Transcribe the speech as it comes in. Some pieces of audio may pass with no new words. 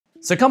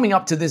So coming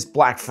up to this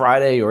Black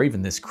Friday or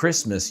even this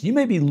Christmas, you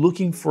may be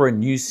looking for a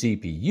new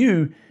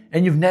CPU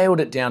and you've nailed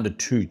it down to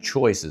two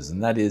choices,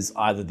 and that is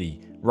either the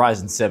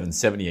Ryzen 7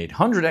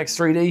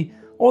 7800X3D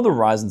or the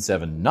Ryzen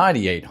 7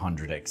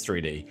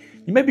 9800X3D.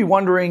 You may be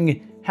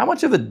wondering, how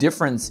much of a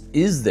difference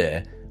is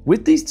there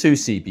with these two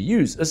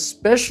CPUs,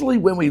 especially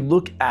when we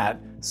look at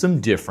some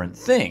different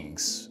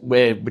things,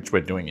 which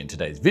we're doing in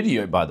today's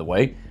video, by the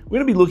way. We're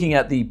gonna be looking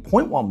at the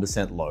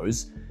 0.1%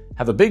 lows,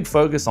 have a big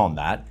focus on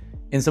that,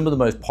 in some of the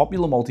most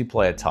popular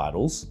multiplayer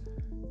titles,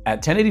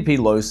 at 1080p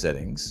low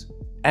settings,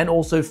 and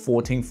also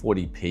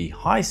 1440p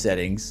high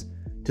settings,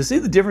 to see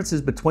the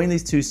differences between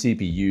these two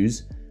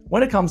CPUs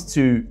when it comes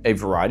to a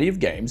variety of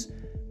games,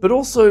 but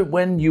also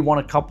when you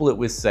want to couple it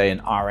with, say, an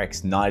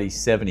RX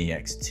 9070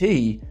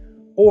 XT,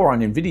 or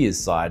on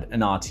NVIDIA's side, an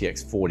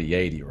RTX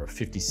 4080 or a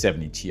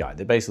 5070 Ti.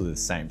 They're basically the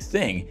same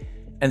thing.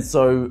 And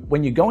so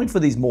when you're going for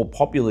these more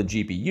popular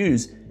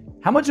GPUs,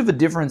 how much of a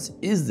difference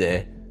is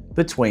there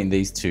between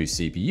these two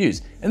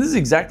CPUs? And this is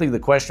exactly the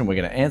question we're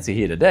going to answer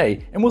here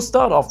today. And we'll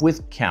start off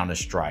with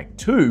Counter-Strike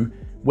 2,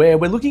 where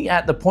we're looking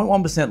at the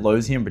 0.1%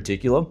 lows here in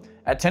particular.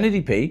 At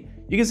 1080p,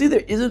 you can see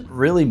there isn't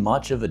really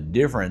much of a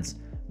difference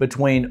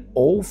between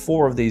all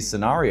four of these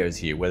scenarios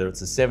here, whether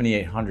it's a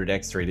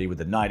 7800X3D with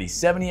the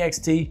 9070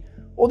 XT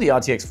or the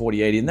RTX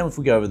 4080. And then if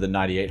we go over the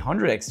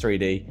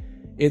 9800X3D,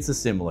 it's a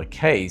similar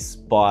case,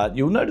 but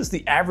you'll notice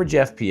the average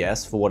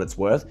FPS, for what it's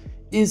worth,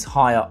 is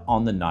higher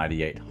on the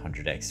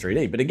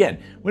 9800X3D. But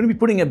again, we're gonna be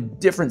putting a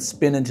different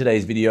spin in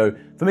today's video.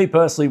 For me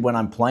personally, when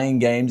I'm playing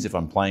games, if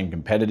I'm playing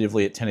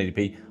competitively at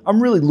 1080p, I'm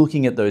really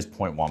looking at those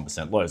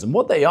 0.1% lows. And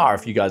what they are,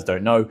 if you guys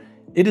don't know,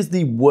 it is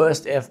the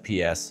worst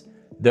FPS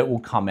that will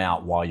come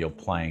out while you're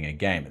playing a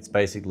game. It's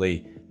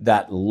basically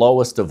that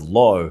lowest of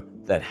low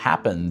that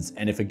happens.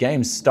 And if a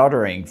game's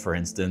stuttering, for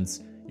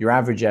instance, your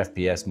average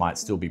FPS might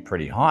still be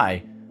pretty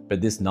high,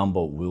 but this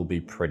number will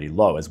be pretty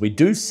low, as we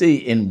do see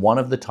in one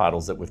of the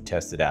titles that we've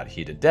tested out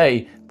here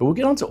today. But we'll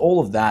get onto all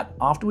of that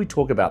after we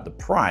talk about the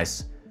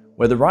price,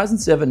 where the Ryzen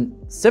 7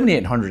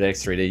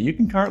 7800X3D, you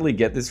can currently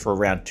get this for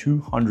around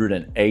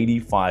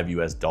 $285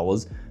 US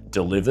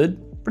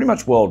delivered, pretty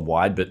much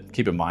worldwide, but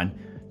keep in mind,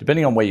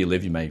 depending on where you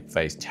live, you may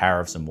face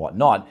tariffs and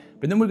whatnot.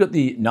 But then we've got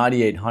the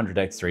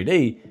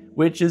 9800X3D,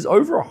 which is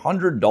over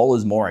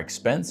 $100 more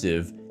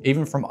expensive,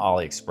 even from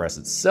AliExpress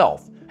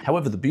itself.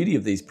 However, the beauty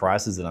of these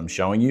prices that I'm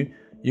showing you,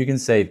 you can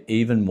save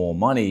even more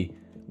money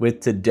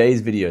with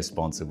today's video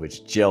sponsor,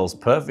 which gels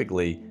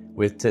perfectly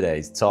with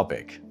today's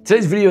topic.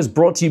 Today's video is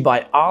brought to you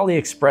by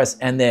AliExpress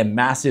and their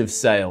massive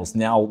sales.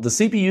 Now, the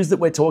CPUs that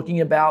we're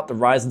talking about, the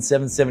Ryzen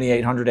 7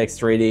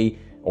 7800X3D,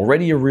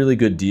 already a really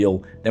good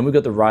deal. Then we've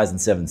got the Ryzen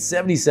 7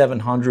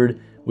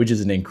 7700, which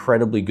is an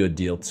incredibly good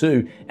deal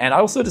too. And I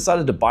also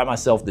decided to buy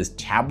myself this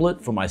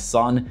tablet for my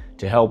son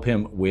to help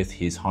him with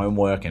his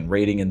homework and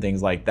reading and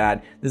things like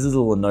that. This is a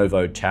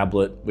Lenovo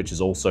tablet, which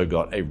has also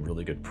got a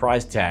really good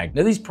price tag.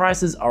 Now, these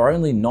prices are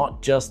only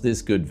not just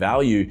this good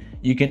value.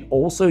 You can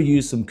also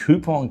use some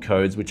coupon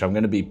codes, which I'm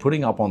gonna be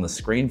putting up on the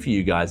screen for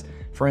you guys.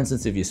 For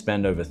instance, if you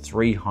spend over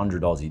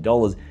 300 Aussie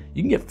dollars,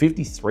 you can get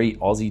 53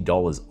 Aussie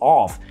dollars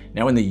off.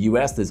 Now in the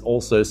US, there's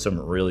also some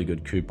really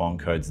good coupon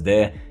codes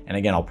there. And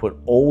again, I'll put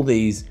all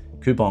these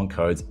coupon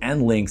codes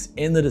and links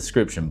in the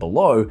description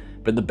below,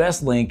 but the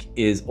best link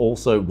is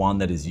also one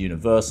that is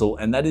universal,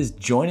 and that is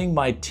joining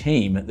my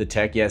team, the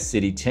Tech Yes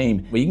City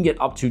team, where you can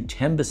get up to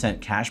 10%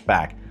 cash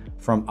back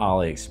from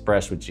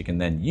AliExpress, which you can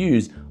then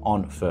use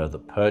on further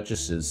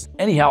purchases.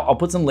 Anyhow, I'll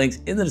put some links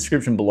in the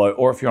description below,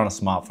 or if you're on a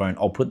smartphone,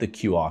 I'll put the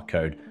QR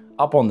code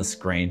up on the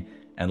screen,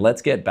 and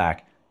let's get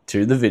back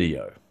to the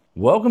video.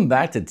 Welcome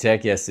back to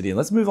Tech Yes City, and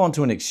let's move on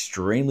to an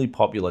extremely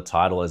popular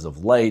title as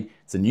of late.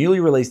 It's a newly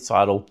released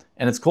title,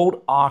 and it's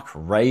called Arc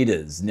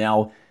Raiders.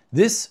 Now,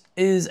 this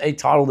is a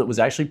title that was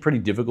actually pretty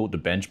difficult to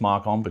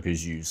benchmark on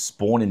because you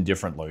spawn in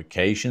different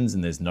locations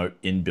and there's no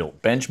inbuilt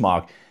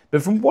benchmark.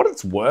 But from what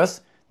it's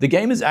worth, the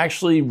game is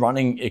actually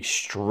running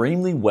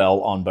extremely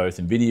well on both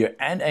NVIDIA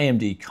and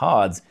AMD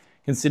cards,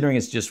 considering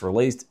it's just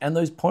released, and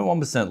those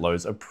 0.1%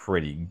 lows are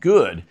pretty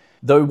good.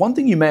 Though one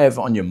thing you may have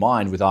on your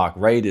mind with Arc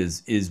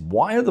Raiders is,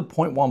 why are the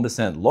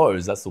 0.1%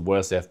 lows, that's the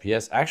worst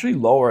FPS, actually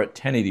lower at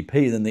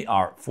 1080p than they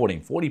are at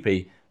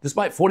 1440p,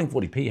 despite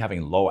 1440p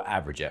having lower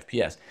average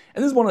FPS?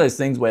 And this is one of those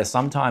things where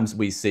sometimes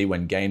we see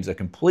when games are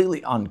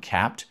completely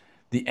uncapped,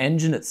 the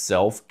engine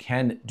itself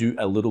can do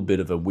a little bit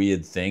of a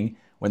weird thing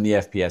when the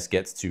FPS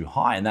gets too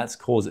high, and that's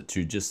caused it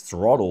to just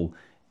throttle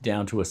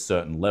down to a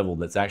certain level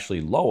that's actually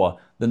lower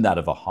than that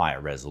of a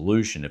higher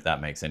resolution, if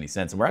that makes any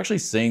sense. And we're actually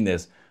seeing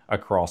this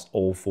across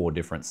all four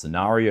different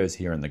scenarios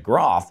here in the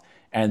graph.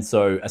 And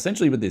so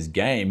essentially with this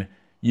game,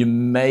 you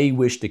may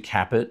wish to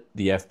cap it,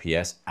 the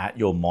FPS, at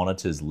your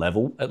monitor's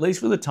level, at least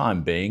for the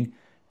time being,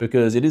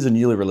 because it is a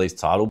newly released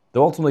title.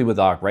 Though ultimately with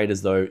Arc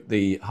Raiders though,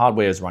 the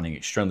hardware is running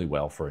extremely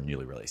well for a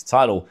newly released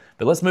title.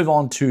 But let's move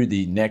on to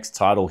the next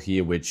title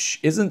here, which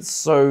isn't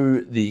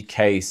so the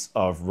case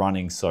of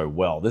running so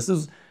well. This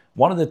is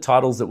one of the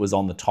titles that was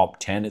on the top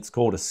 10. It's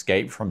called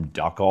Escape from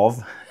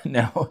Duckov.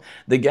 Now,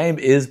 the game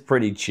is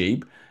pretty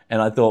cheap,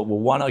 And I thought, well,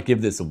 why not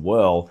give this a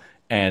whirl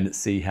and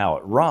see how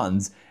it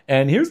runs?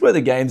 And here's where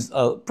the game's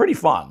pretty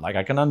fun. Like,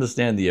 I can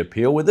understand the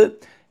appeal with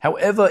it.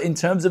 However, in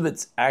terms of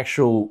its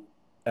actual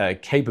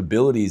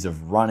capabilities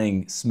of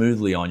running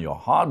smoothly on your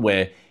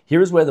hardware,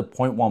 here is where the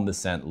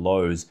 0.1%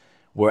 lows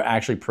were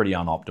actually pretty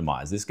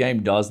unoptimized. This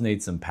game does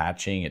need some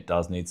patching. It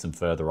does need some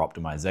further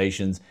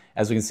optimizations.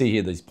 As we can see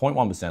here, these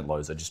 0.1%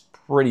 lows are just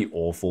pretty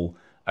awful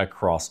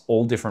across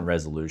all different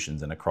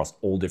resolutions and across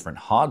all different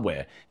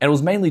hardware. And it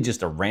was mainly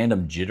just a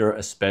random jitter,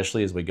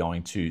 especially as we're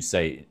going to,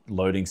 say,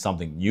 loading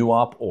something new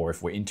up, or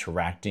if we're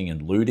interacting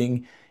and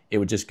looting, it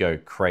would just go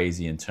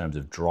crazy in terms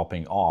of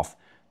dropping off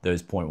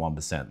those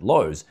 0.1%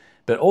 lows.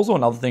 But also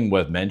another thing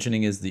worth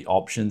mentioning is the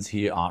options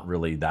here aren't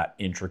really that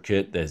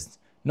intricate. There's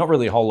not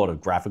really a whole lot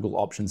of graphical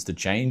options to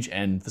change.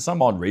 And for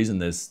some odd reason,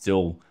 there's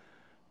still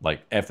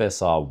like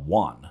FSR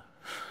 1.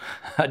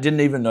 I didn't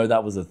even know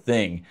that was a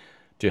thing,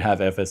 to have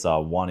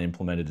FSR 1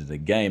 implemented in the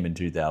game in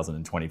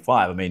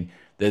 2025. I mean,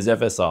 there's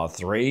FSR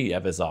 3,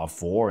 FSR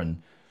 4,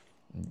 and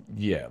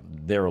yeah,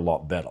 they're a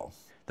lot better.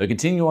 They'll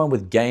continue on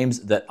with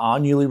games that are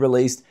newly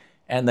released,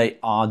 and they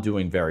are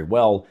doing very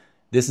well.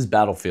 This is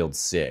Battlefield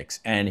 6,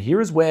 and here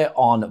is where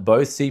on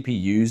both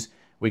CPUs,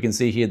 we can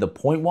see here the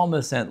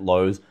 0.1%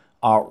 lows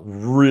are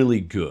really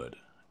good.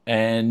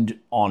 And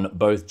on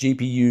both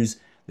GPUs,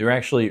 they're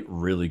actually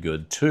really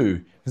good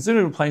too.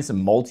 Considering playing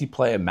some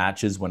multiplayer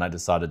matches when I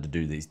decided to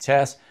do these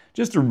tests,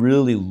 just to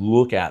really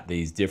look at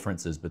these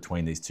differences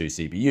between these two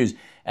CPUs.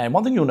 And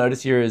one thing you'll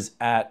notice here is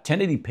at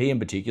 1080p in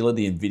particular,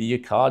 the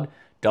NVIDIA card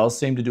does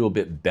seem to do a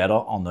bit better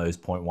on those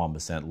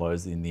 0.1%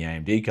 lows than the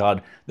AMD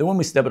card. Then when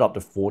we step it up to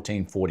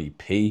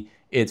 1440p,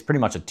 it's pretty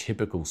much a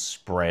typical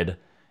spread,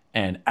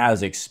 and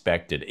as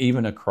expected,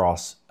 even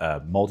across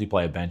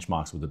multiplayer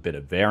benchmarks with a bit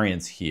of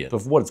variance here.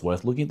 But for what it's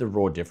worth, looking at the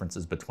raw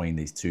differences between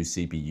these two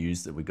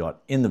CPUs that we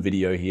got in the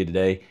video here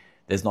today,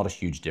 there's not a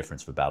huge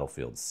difference for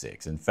Battlefield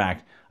 6. In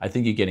fact, I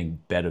think you're getting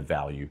better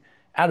value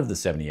out of the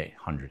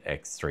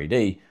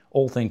 7800X3D,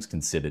 all things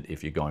considered,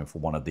 if you're going for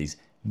one of these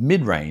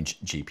mid-range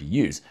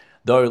GPUs.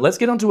 Though, let's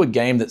get onto a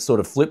game that sort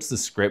of flips the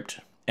script,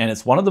 and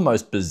it's one of the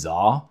most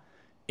bizarre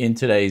in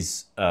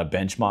today's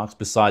benchmarks,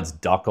 besides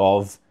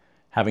Duckov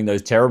having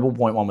those terrible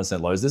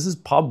 0.1% lows. This is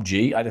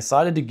PuBG. I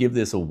decided to give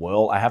this a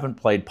whirl. I haven't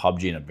played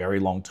PuBG in a very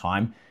long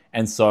time,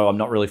 and so I'm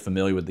not really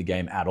familiar with the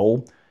game at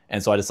all.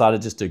 And so I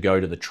decided just to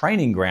go to the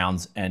training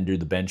grounds and do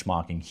the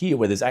benchmarking here,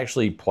 where there's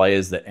actually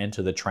players that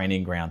enter the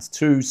training grounds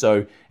too.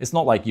 So it's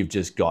not like you've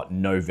just got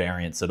no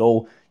variance at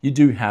all. You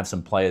do have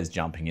some players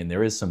jumping in.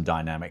 There is some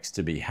dynamics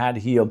to be had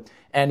here.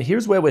 And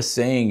here's where we're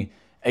seeing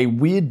a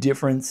weird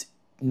difference,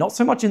 not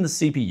so much in the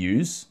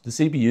CPUs. The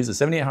CPUs, the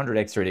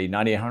 7800X3D,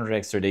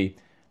 9800X3D,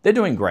 they're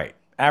doing great.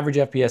 Average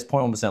FPS,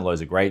 0.1%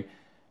 lows are great.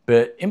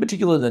 But in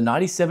particular, the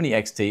 9070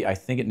 XT, I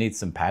think it needs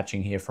some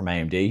patching here from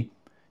AMD.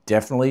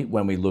 Definitely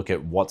when we look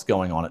at what's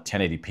going on at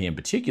 1080p in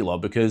particular,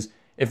 because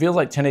it feels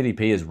like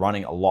 1080p is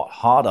running a lot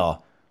harder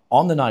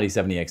on the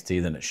 9070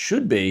 XT than it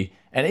should be.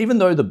 And even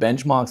though the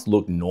benchmarks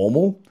look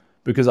normal,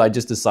 because I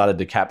just decided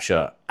to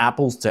capture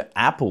apples to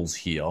apples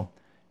here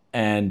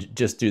and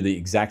just do the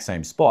exact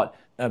same spot.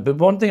 But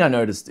one thing I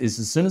noticed is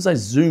as soon as I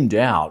zoomed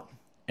out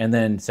and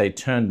then say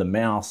turned the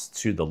mouse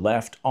to the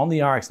left on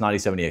the RX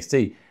 9070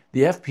 XT,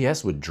 the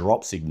FPS would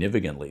drop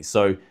significantly.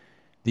 So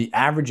the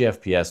average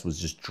FPS was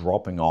just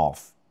dropping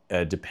off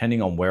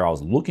depending on where I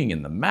was looking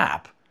in the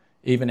map,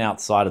 even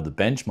outside of the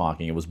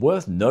benchmarking. It was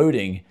worth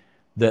noting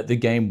that the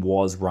game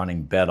was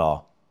running better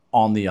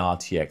on the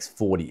RTX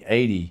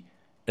 4080,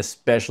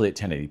 especially at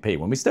 1080p.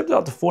 When we stepped it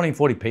up to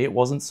 1440p, it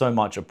wasn't so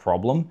much a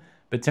problem,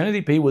 but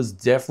 1080p was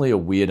definitely a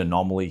weird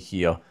anomaly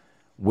here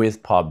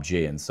with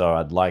PuBG. And so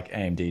I'd like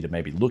AMD to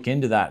maybe look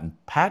into that and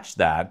patch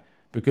that,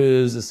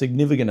 because a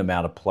significant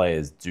amount of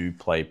players do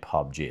play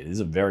PuBG. It is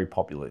a very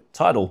popular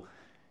title,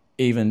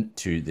 even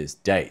to this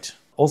date.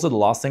 Also, the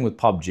last thing with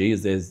PuBG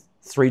is there's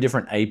 3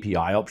 different API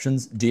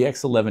options.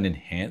 DX11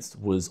 Enhanced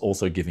was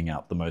also giving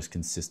out the most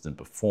consistent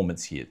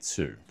performance here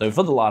too. So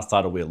for the last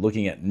title, we're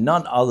looking at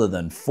none other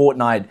than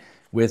Fortnite.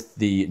 With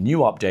the new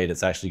update,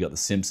 it's actually got the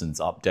Simpsons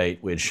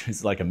update, which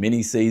is like a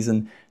mini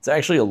season. It's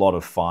actually a lot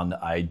of fun.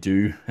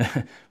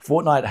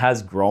 Fortnite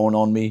has grown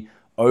on me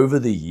over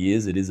the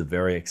years. It is a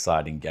very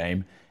exciting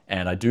game,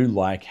 and I do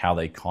like how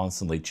they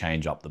constantly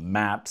change up the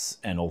maps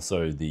and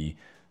also the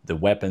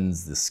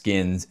weapons, the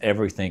skins,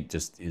 everything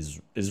just is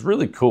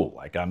really cool.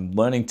 Like, I'm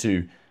learning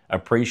to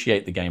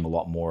appreciate the game a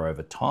lot more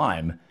over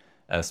time,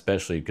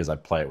 especially because I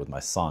play it with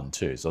my son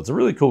too. So it's a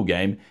really cool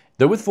game.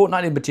 Though with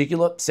Fortnite in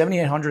particular,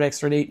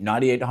 7800X3D,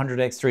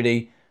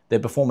 9800X3D, they're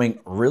performing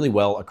really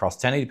well across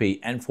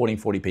 1080p and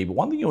 1440p. But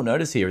one thing you'll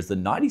notice here is the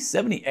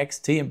 9070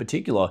 XT in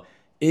particular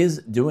is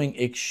doing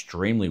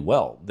extremely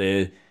well.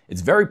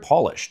 It's very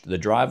polished. The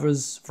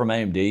drivers from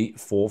AMD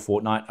for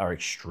Fortnite are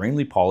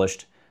extremely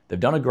polished. They've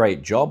done a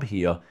great job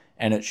here,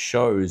 and it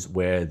shows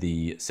where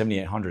the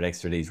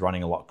 7800X3D is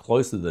running a lot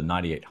closer to the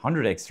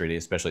 9800X3D,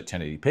 especially at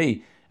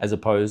 1080p, as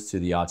opposed to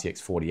the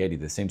RTX 4080.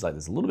 There seems like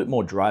there's a little bit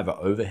more driver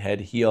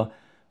overhead here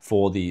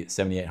for the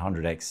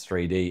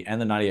 7800X3D and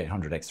the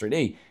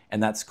 9800X3D,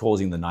 and that's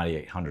causing the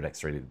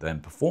 9800X3D to then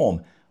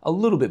perform a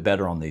little bit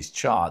better on these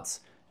charts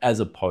as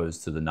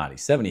opposed to the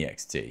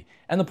 9070XT.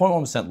 And the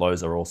 0.1%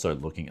 lows are also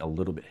looking a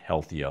little bit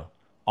healthier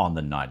on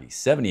the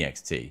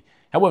 9070XT.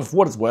 However, for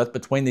what it's worth,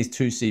 between these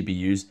two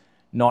CPUs,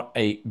 not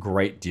a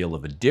great deal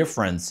of a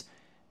difference.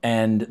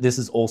 And this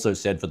is also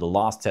said for the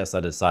last test I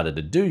decided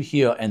to do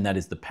here, and that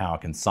is the power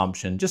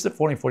consumption, just at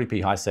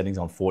 1440p high settings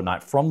on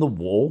Fortnite from the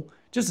wall,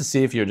 just to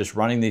see if you're just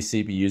running these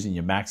CPUs and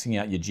you're maxing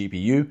out your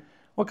GPU,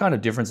 what kind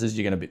of differences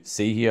you're going to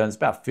see here. It's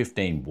about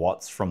 15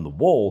 watts from the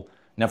wall.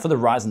 Now for the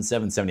Ryzen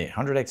 7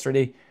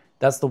 7800X3D,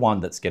 that's the one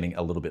that's getting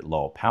a little bit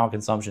lower power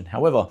consumption.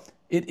 However,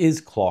 it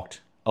is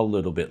clocked a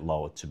little bit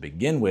lower to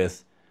begin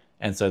with,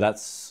 and so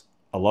that's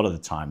a lot of the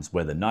times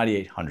where the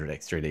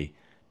 9800X3D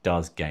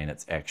does gain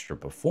its extra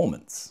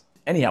performance.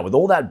 Anyhow, with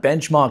all that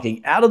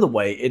benchmarking out of the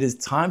way, it is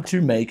time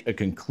to make a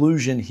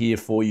conclusion here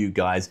for you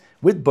guys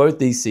with both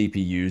these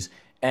CPUs.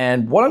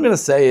 And what I'm going to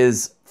say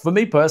is, for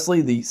me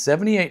personally, the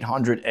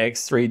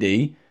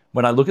 7800X3D,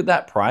 when I look at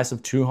that price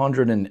of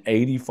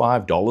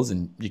 $285,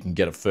 and you can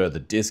get a further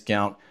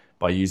discount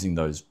by using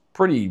those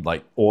pretty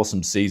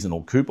awesome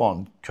seasonal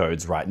coupon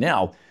codes right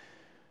now,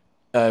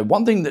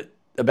 one thing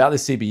about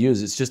this CPU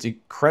is it's just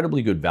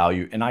incredibly good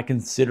value, and I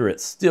consider it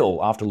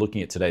still, after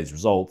looking at today's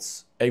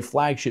results, a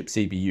flagship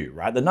CPU,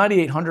 right? The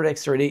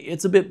 9800X3D,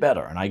 it's a bit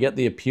better, and I get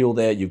the appeal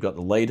there. You've got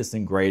the latest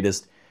and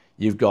greatest.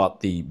 You've got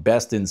the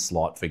best in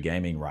slot for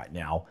gaming right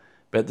now.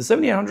 But the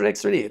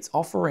 7800X3D, it's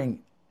offering,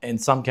 in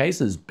some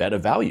cases, better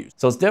value.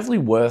 So it's definitely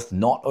worth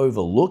not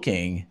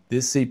overlooking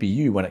this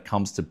CPU when it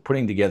comes to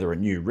putting together a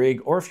new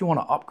rig, or if you want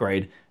to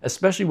upgrade,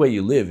 especially where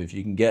you live, if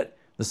you can get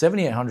the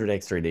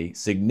 7800X3D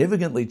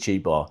significantly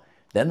cheaper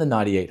than the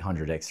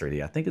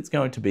 9800X3D, I think it's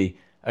going to be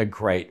a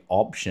great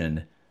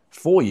option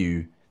for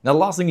you. Now, the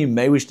last thing you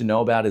may wish to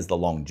know about is the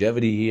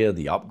longevity here,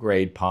 the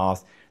upgrade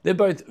path. They're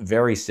both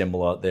very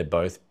similar. They're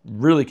both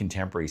really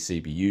contemporary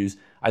CPUs.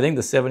 I think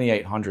the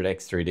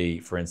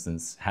 7800X3D, for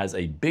instance, has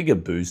a bigger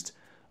boost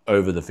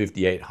over the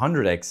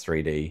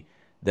 5800X3D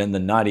than the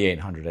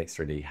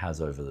 9800X3D has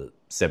over the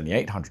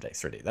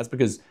 7800X3D. That's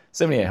because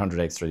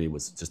 7800X3D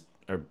was just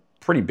a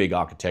pretty big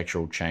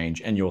architectural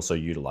change, and you also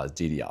utilize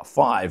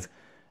DDR5,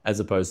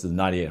 as opposed to the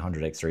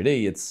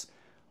 9800X3D. It's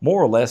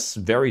more or less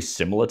very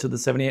similar to the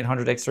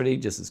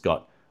 7800X3D, just it's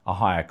got a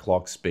higher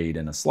clock speed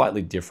and a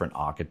slightly different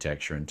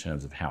architecture in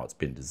terms of how it's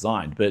been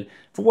designed. But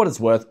for what it's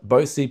worth,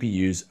 both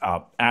CPUs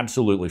are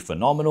absolutely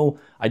phenomenal.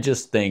 I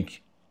just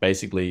think,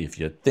 basically, if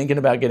you're thinking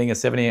about getting a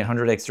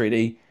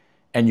 7800X3D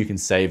and you can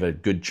save a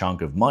good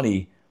chunk of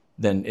money,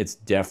 then it's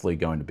definitely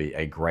going to be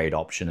a great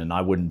option, and I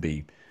wouldn't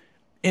be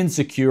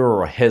insecure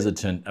or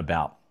hesitant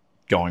about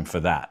going for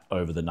that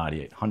over the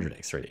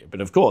 9800X3D.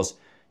 But of course,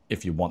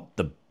 if you want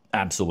the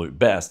absolute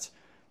best,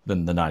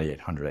 then the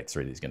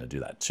 9800X3D is going to do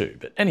that too.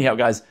 But anyhow,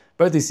 guys,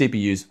 both these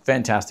CPUs,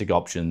 fantastic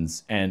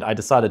options, and I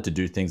decided to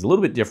do things a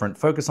little bit different,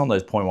 focus on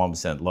those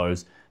 0.1%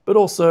 lows, but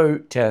also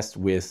test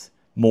with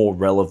more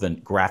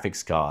relevant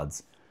graphics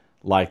cards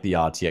like the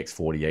RTX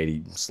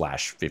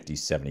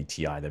 4080/5070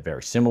 Ti. They're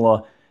very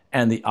similar,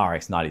 and the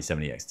RX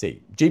 9070 XT.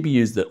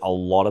 GPUs that a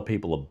lot of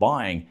people are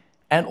buying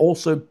and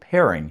also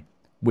pairing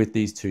with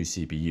these two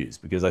CPUs,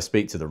 because I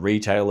speak to the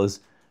retailers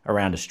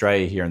around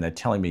Australia here and they're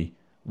telling me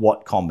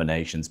what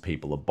combinations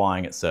people are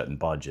buying at certain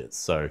budgets.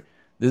 So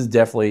this is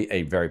definitely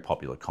a very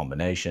popular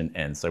combination.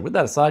 And so with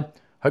that aside,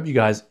 hope you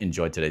guys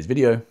enjoyed today's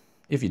video.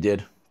 If you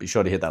did, be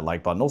sure to hit that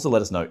like button. Also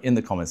let us know in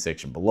the comment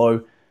section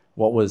below,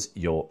 what was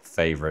your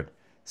favorite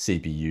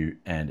CPU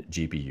and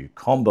GPU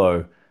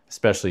combo,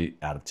 especially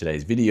out of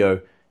today's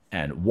video,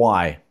 and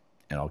why.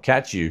 And I'll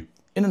catch you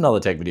in another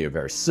tech video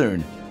very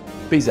soon.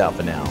 Peace out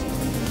for now.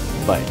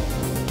 Bye.